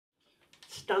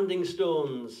standing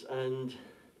stones, and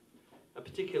a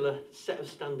particular set of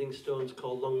standing stones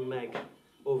called Long Meg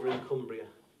over in Cumbria.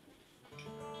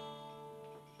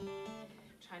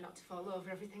 Try not to fall over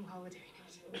everything while we're doing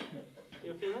it.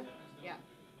 You okay there? Yeah.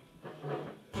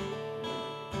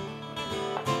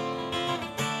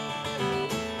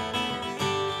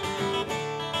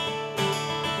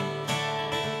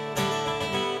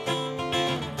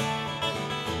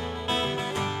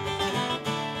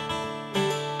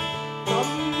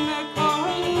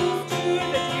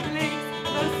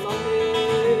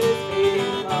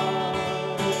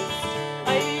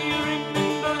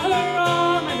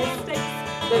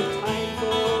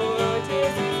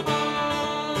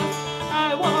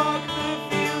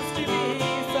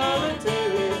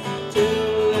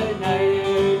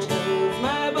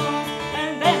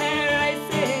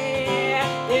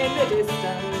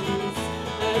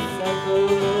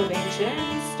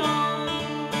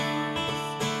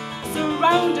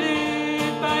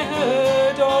 Surrounded by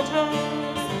her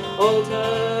daughters, all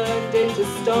turned into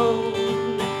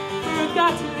stone,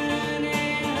 forgotten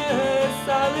in her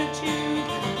solitude,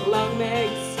 Long Meg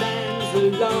stands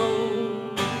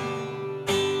alone.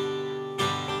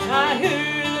 I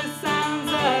hear the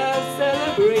sounds of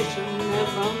celebration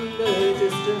from the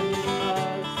distant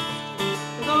past.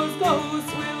 Those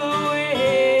ghosts will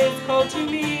always call to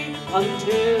me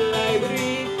until I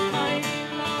breathe my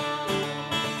last.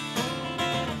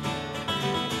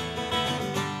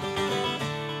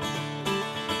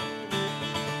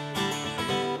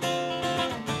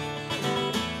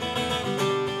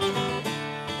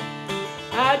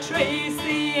 I trace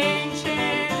the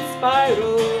ancient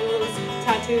spirals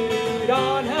tattooed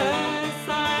on her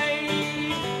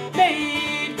side,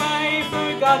 made by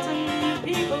forgotten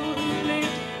people who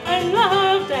lived and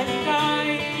loved and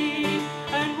died.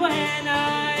 And when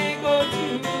I go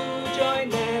to join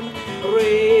them,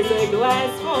 raise a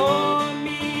glass for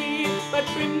me. But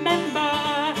remember,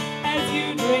 as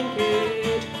you drink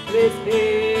it, this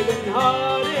pagan heart